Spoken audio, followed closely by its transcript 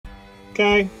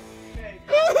Okay.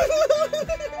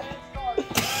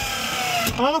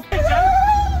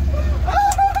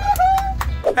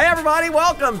 Hey everybody,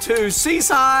 welcome to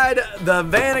Seaside, the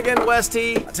Vanagon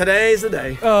GoWesty. Today's the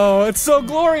day. Oh, it's so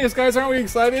glorious, guys. Aren't we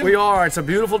excited? We are. It's a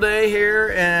beautiful day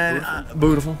here and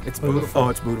beautiful. It's beautiful. Oh,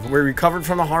 it's beautiful. We recovered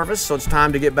from the harvest, so it's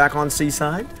time to get back on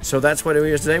Seaside. So that's what it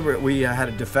is today. We had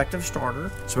a defective starter.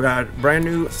 So we got a brand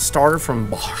new starter from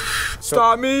Bosch. So,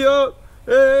 start me up.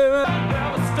 Hey,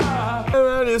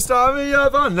 man, start me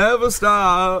up. I'll never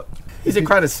stop. he's a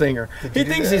credit singer. He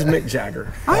thinks he's Mick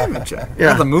Jagger. I am Mick Jagger.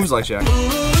 Yeah. The moves like Jagger.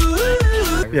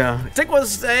 Yeah. Take with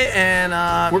us today, and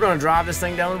we're gonna drive this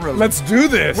thing down the road. Let's do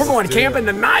this. We're going camping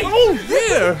tonight. Oh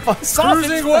yeah.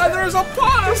 Cruising weather is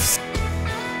upon us.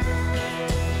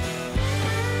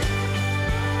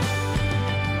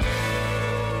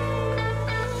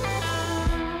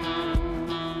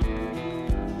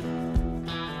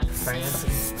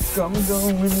 Fancy. Come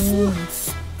going.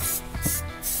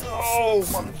 Oh,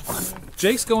 motherfucker.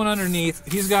 Jake's going underneath.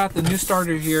 He's got the new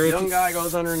starter here. Young guy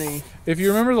goes underneath. If you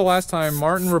remember the last time,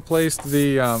 Martin replaced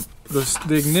the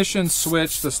ignition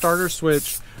switch, the starter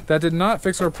switch. That did not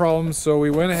fix our problems, so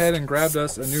we went ahead and grabbed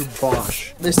us a new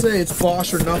Bosch. They say it's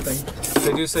Bosch or nothing.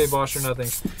 They do say Bosch or nothing.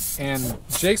 And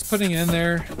Jake's putting it in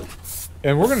there,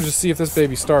 and we're gonna just see if this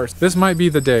baby starts. This might be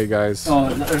the day, guys. Oh,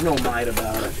 there's no might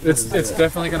about it. It's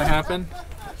definitely gonna happen.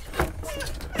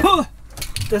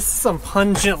 This is some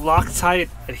pungent Loctite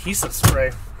adhesive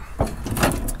spray.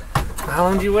 How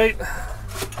long do you wait?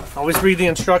 Always read the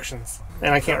instructions.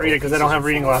 And I can't read it because I don't have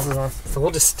reading glasses on. So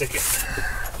we'll just stick it.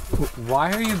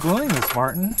 Why are you gluing this,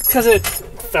 Martin? Because it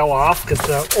fell off because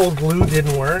the old glue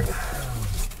didn't work.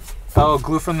 Oh,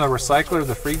 glue from the recycler,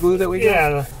 the free glue that we got?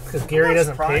 Yeah, because Gary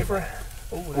doesn't pay for it.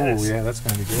 Oh, yeah, that's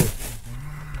gonna be good.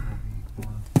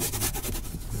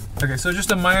 Okay, so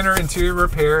just a minor interior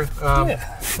repair.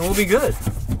 Yeah, and we'll be good.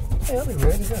 Yeah, we'll be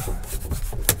ready to go.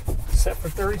 Set for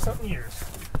 30-something years.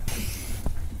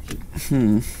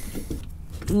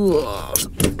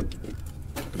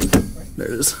 There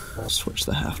it is. I'll switch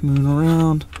the half moon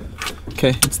around.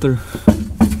 Okay, it's through.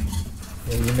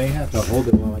 Yeah, you may have to hold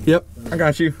it while I get. Yep, I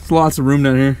got you. There's lots of room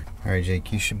down here. All right,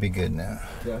 Jake, you should be good now.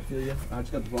 Yeah, I feel you. I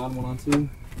just got the bottom one on too.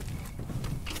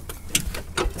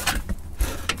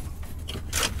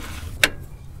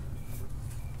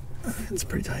 It's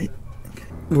pretty tight. Okay.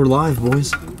 We're live,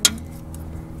 boys.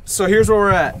 So here's where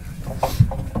we're at.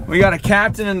 We got a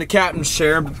captain in the captain's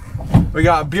chair. We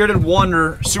got Bearded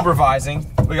Wonder supervising.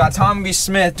 We got Tommy B.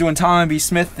 Smith doing Tommy B.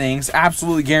 Smith things,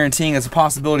 absolutely guaranteeing it's a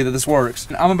possibility that this works.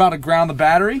 I'm about to ground the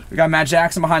battery. We got Matt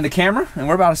Jackson behind the camera, and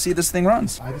we're about to see if this thing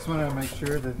runs. I just want to make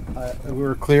sure that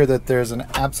we're clear that there's an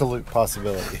absolute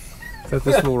possibility. That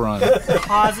this will run.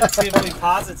 Positively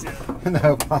positive.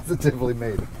 No, positively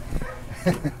maybe.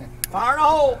 Fire in the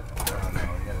hole.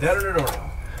 Dead in the door.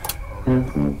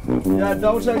 Yeah,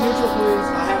 double check neutral, please.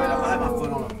 I have my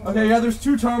foot on it. Okay, yeah, there's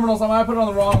two terminals. I might put it on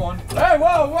the wrong one. Hey,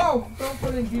 whoa, whoa! Don't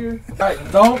put it in gear. Alright,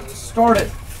 don't start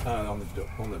it.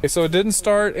 Okay, so it didn't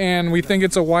start, and we think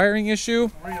it's a wiring issue.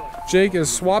 Jake is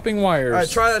swapping wires. Alright,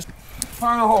 try this.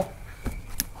 Fire in the hole.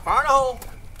 Fire in the hole.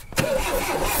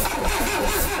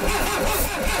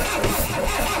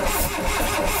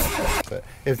 But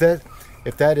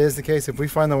if that is the case, if we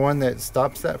find the one that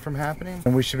stops that from happening,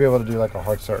 then we should be able to do like a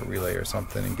hard start relay or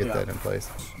something and get that in place.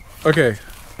 Okay,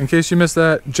 in case you missed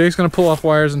that, Jake's gonna pull off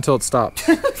wires until it stops.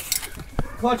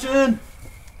 Clutch in.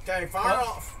 Okay, fire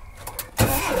off.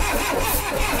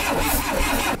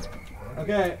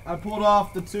 Okay, I pulled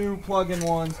off the two plug-in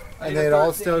ones. And it all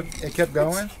it kept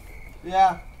going?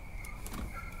 Yeah.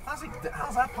 How's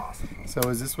that possible? So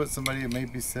is this what somebody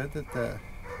maybe said, that the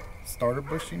starter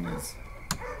bushing is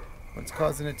what's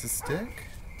causing it to stick?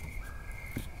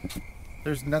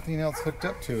 There's nothing else hooked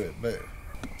up to it, but...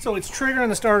 So it's triggering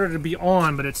the starter to be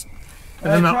on, but it's...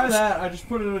 Hey, try that. I just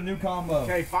put it in a new combo.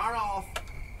 Okay, fire off.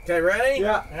 Okay, ready?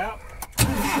 Yeah. Yeah.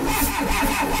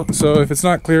 So if it's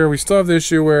not clear, we still have the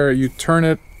issue where you turn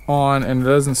it on and it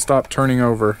doesn't stop turning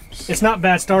over. It's not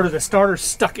bad starter. The starter's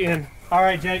stuck in. All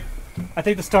right, Jake. I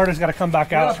think the starter's got to come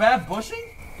back out. Got a bad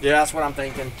bushing? Yeah, that's what I'm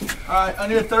thinking. Alright, I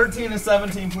need a 13 and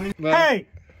 17, please. Hey,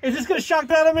 is this going to shock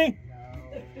that at me?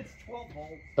 It's 12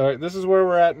 volts. Alright, this is where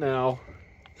we're at now.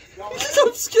 I'm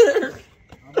scared.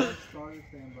 I'm going to start it,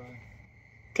 standby.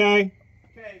 Okay.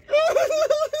 Okay.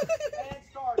 And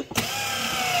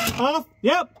start. Off.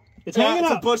 Yep. It's hanging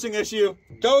It's up. a bushing issue.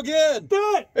 Go again.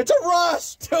 Do it. It's a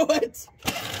rust. Do it.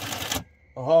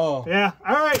 Oh. Yeah.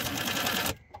 All right.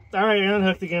 All right, you're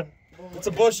unhooked again. It's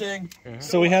a bushing.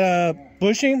 So we had a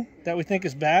bushing that we think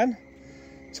is bad.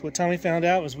 So what Tommy found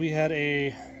out was we had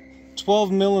a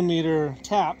 12 millimeter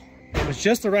tap It was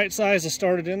just the right size to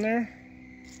start it in there.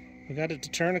 We got it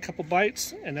to turn a couple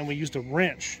bites, and then we used a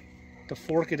wrench to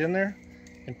fork it in there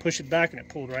and push it back, and it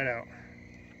pulled right out.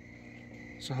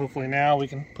 So hopefully now we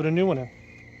can put a new one in.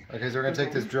 Okay, so we're gonna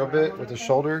take this drill bit with the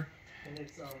shoulder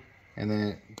and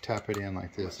then tap it in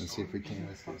like this and see if we can.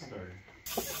 Let's get started.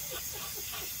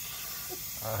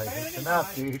 Alright,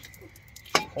 enough, dude.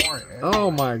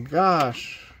 Oh my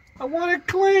gosh. I want it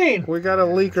clean. We got a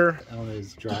leaker. On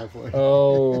his driveway.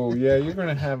 Oh, yeah, you're going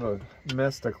to have a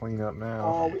mess to clean up now.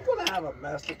 Oh, we're going to have a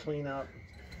mess to clean up.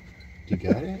 You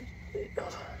got it?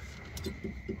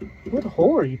 What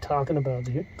hole are you talking about,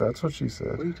 dude? That's what she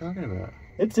said. What are you talking about?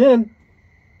 It's in.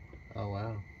 Oh,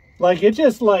 wow. Like, it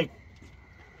just, like,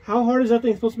 how hard is that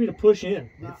thing supposed to be to push in?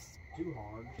 It's too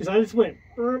hard. Because I just went,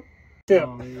 tip.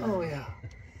 Oh, yeah.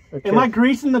 Okay. Am I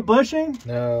greasing the bushing?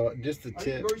 No, just the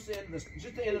tip. Just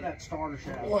the end of that starter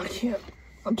shaft. Well, I can't.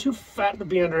 I'm too fat to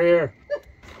be under here.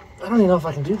 I don't even know if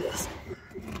I can do this.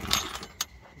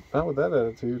 Not with that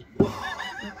attitude.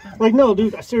 Like, no,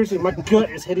 dude, seriously, my gut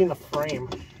is hitting the frame.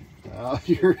 Oh,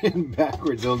 you're in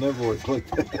backwards. It'll never work like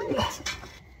that.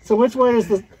 So which way is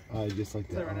this? Just like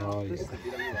that. Oh,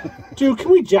 yeah. Dude,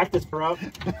 can we jack this up?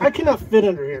 I cannot fit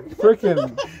under here.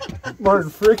 Frickin'.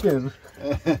 Martin, frickin'.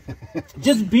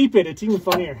 Just beep it. It's even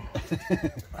funnier.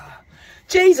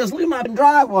 Jesus, look at my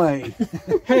driveway.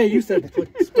 Hey, you said to put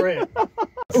spray it.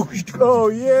 Oh,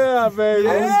 yeah, baby.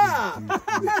 Yeah. I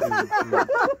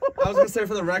was gonna say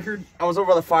for the record, I was over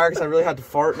by the fire because I really had to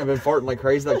fart and I've been farting like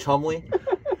crazy, like Chumley.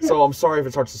 So I'm sorry if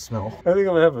it starts to smell. I think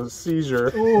I'm gonna have a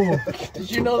seizure. Ooh. Did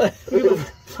you know that?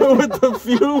 With the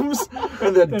fumes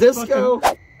and the disco.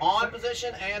 Fucking... On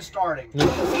position and starting. Do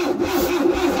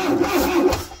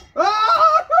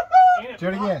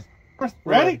it again.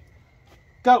 Ready?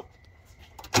 Go.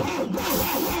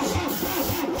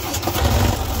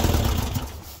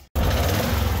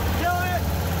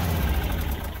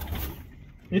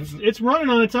 It's running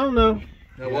on its own though.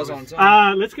 It was on its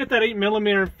own. Let's get that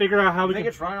 8mm and figure out how we I think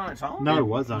can. it's running on its own. No, it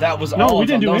was on. That was No, all we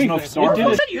didn't do there was anything. no starter. It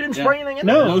did it. You didn't spray anything in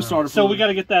No, there? No starter So fluid. we got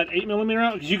to get that 8mm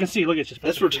out because you can see. Look, it's just.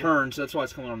 That's returned, so that's why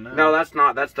it's coming on now. No, that's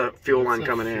not. That's the fuel line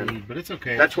coming in. But it's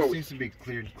okay. That's it what seems to be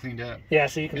cleaned up. Yeah,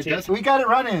 so you can It see. does, we got it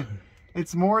running.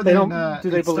 It's more They than don't. Do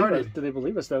they it believe started. us? Do they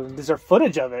believe us though? Is there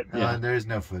footage of it? Yeah, there is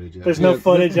no footage of There's it. no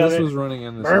footage of this it. was running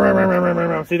in this.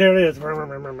 See, there it is.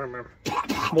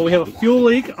 Well, we have a fuel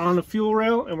leak on the fuel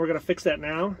rail, and we're gonna fix that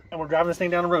now. And we're driving this thing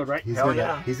down the road, right? He's Hell gonna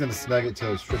yeah. he's gonna snug it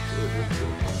till it strips it.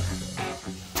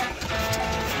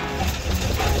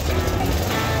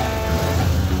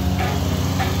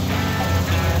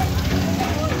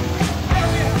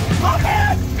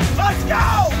 Let's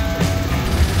go!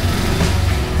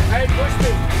 Hey, push me.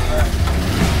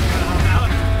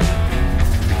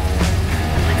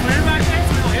 We clear back there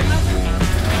so we don't hit nothing?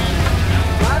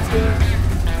 That's good.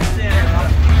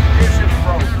 Your ship's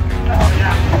broke. Oh,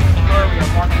 yeah. There we go,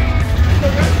 Mark.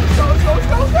 Go!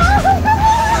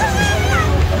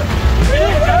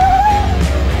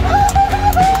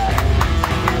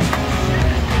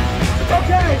 It's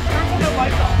okay. Turn the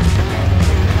lights off.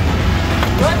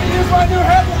 Let me use my new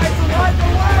headlights and light the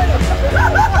way!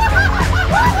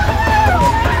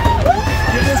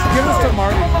 Give this to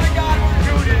Marty. Oh my God, we're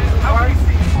doing it. How crazy.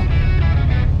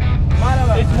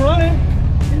 It's running.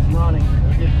 It's running.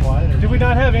 It'll get quieter. Do we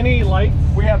not have any lights?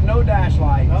 We have no dash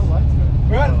lights. Oh, that's good.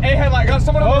 We got a headlight. Got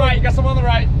someone on the right. Got someone on the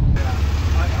right.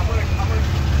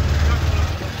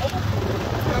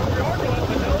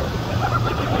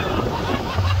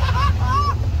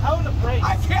 How are the brakes?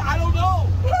 I don't know.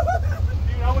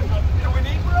 Do we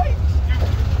need brakes?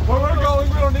 Where we're going,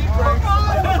 we don't need brakes.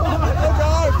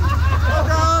 Oh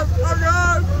God!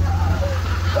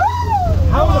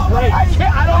 How are the brakes? I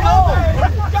don't know.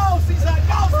 Go, Caesar.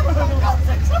 Go, Caesar.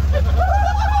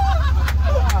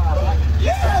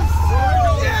 Yes!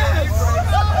 Yes!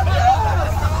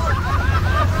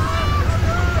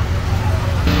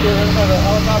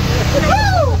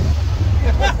 Woo!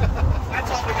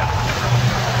 That's all we got.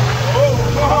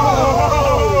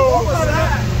 What was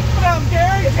that? What up,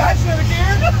 Gary? You guys in a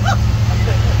gear?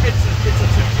 It's a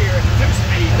 2-gear. It's a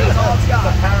 2-speed. That's all it's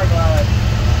got. Paraglide.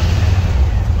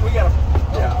 We got a...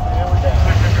 Yeah. There we go.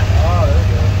 Oh, there we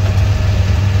go.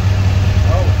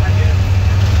 Oh, I did it.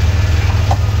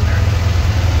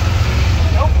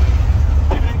 Nope.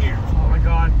 Leave it in gear. Oh my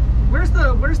God. Where's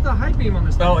the high beam on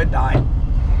this thing? No, it died.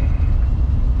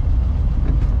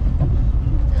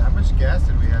 Yeah, how much gas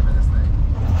did we have in this thing?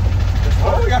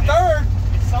 Oh, we got third.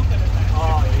 It's something in there.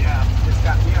 Oh, yeah.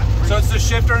 So it's the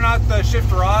shifter, not the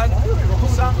shift rod?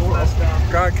 Something messed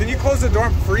up. God, can you close the door?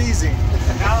 I'm freezing.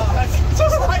 Now, that's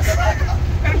just like that.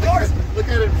 And of course, Look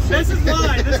at him. This is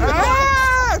mine. This is mine.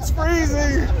 Ah, it's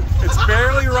freezing. It's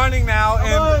barely running now,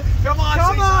 and Come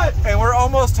on! and we're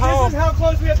almost home. This is how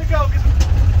close we have to go.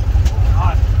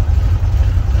 God. I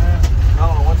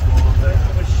don't know what's going on there.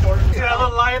 It was short. See that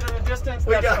little light in the distance?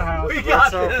 That's the house. We got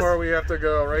That's how this. far we have to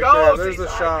go. Right Go, there. There's the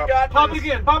Seaside, shop. we got Pop it this.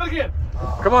 again. Pop it again.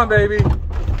 Come on, baby.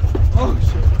 Oh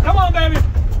shit! Come on, baby.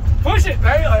 Push it.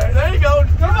 There you go.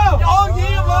 Come on. Oh,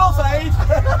 yeah, little Sage.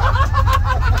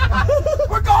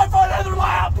 We're going for another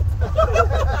lap.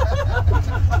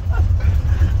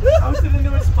 Posted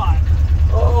into a spot.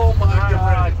 Oh my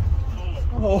God.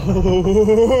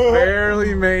 Oh,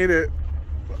 barely made it.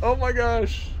 Oh my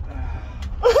gosh.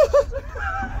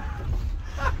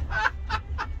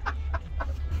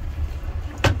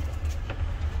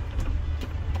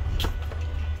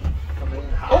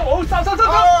 Oh,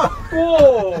 stop.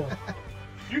 Whoa.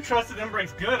 You trusted them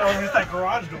brakes good. I was just that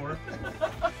garage door.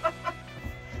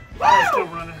 Oh, it's still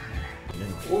running.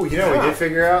 Oh, you know, we did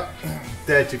figure out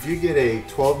that if you get a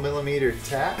 12mm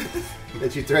tap,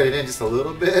 that you thread it in just a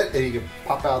little bit, and you can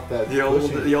pop out that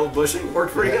bushing. The old bushing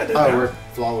worked pretty good. Oh, we're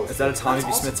flawless. Is that a Tommy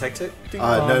B. Smith tactic?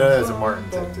 No, that's a Martin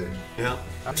tactic. Yeah.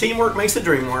 Teamwork makes the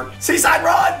dream work. Seaside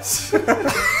runs.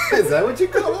 Is that what you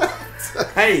call that?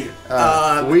 Hey,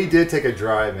 we did take a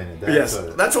drive in it.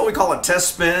 that's what we call a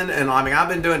test spin, and I mean I've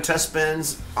been doing test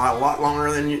spins a lot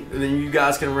longer than you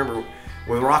guys can remember.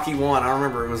 With Rocky 1, I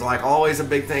remember it was like always a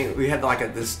big thing. We had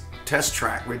like this test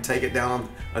track. We'd take it down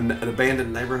an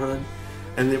abandoned neighborhood,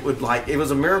 and it was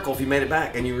a miracle if you made it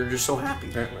back, and you were just so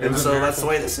happy. And so that's the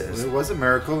way this is. It was a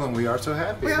miracle, and we are so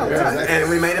happy. Yeah, and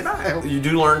we made it back. You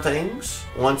do learn things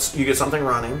once you get something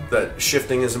running. That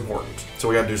shifting is important, so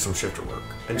we got to do some shifter work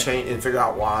and change and figure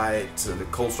out why the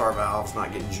cold start valve's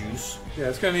not getting juice. Yeah,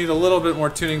 it's going to need a little bit more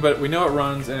tuning, but we know it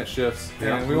runs and it shifts.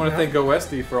 Yeah. And we want to thank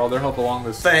GoWesty for all their help along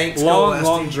this Thanks, long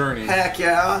GoWesty. journey. Heck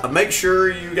yeah. Make sure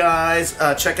you guys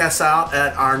check us out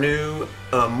at our new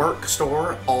Merc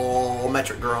store, All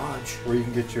Metric Garage. Where you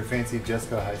can get your fancy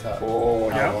Jessica high top. Oh,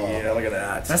 yeah, look at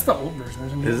that. That's the old version.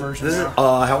 There's a new version This is,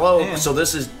 now. hello. Man. So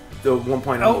this is the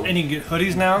 1.0. Oh, and you can get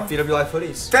hoodies now. VW Life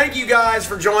hoodies. Thank you guys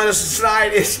for joining us tonight.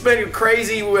 It's been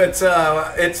crazy.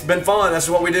 It's been fun. That's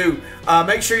what we do.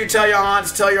 Make sure you tell your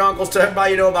aunts, tell your uncles, tell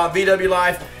everybody you know about VW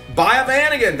Life. Buy a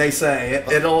Vanagon, they say.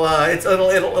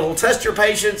 It'll test your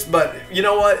patience, but you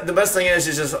know what? The best thing is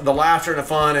just the laughter and the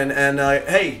fun. And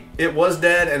hey, it was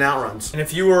dead and outruns. And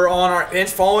if you were on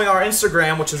following our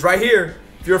Instagram, which is right here,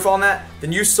 if you were following that,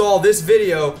 then you saw this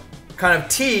video kind of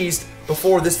teased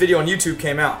before this video on YouTube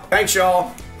came out. Thanks,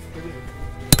 y'all.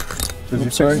 Did you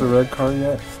fix the red car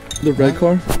yet? The red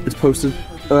car? It's posted.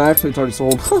 Actually, it's already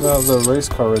sold. No, the race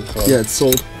car red car. Yeah, it's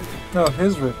sold. No,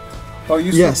 his red. Oh,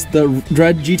 you Yes, the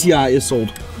red GTI is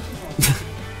sold.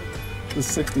 the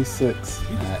 66.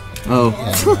 Oh.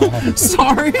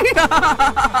 Sorry.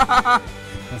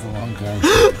 That's a long time.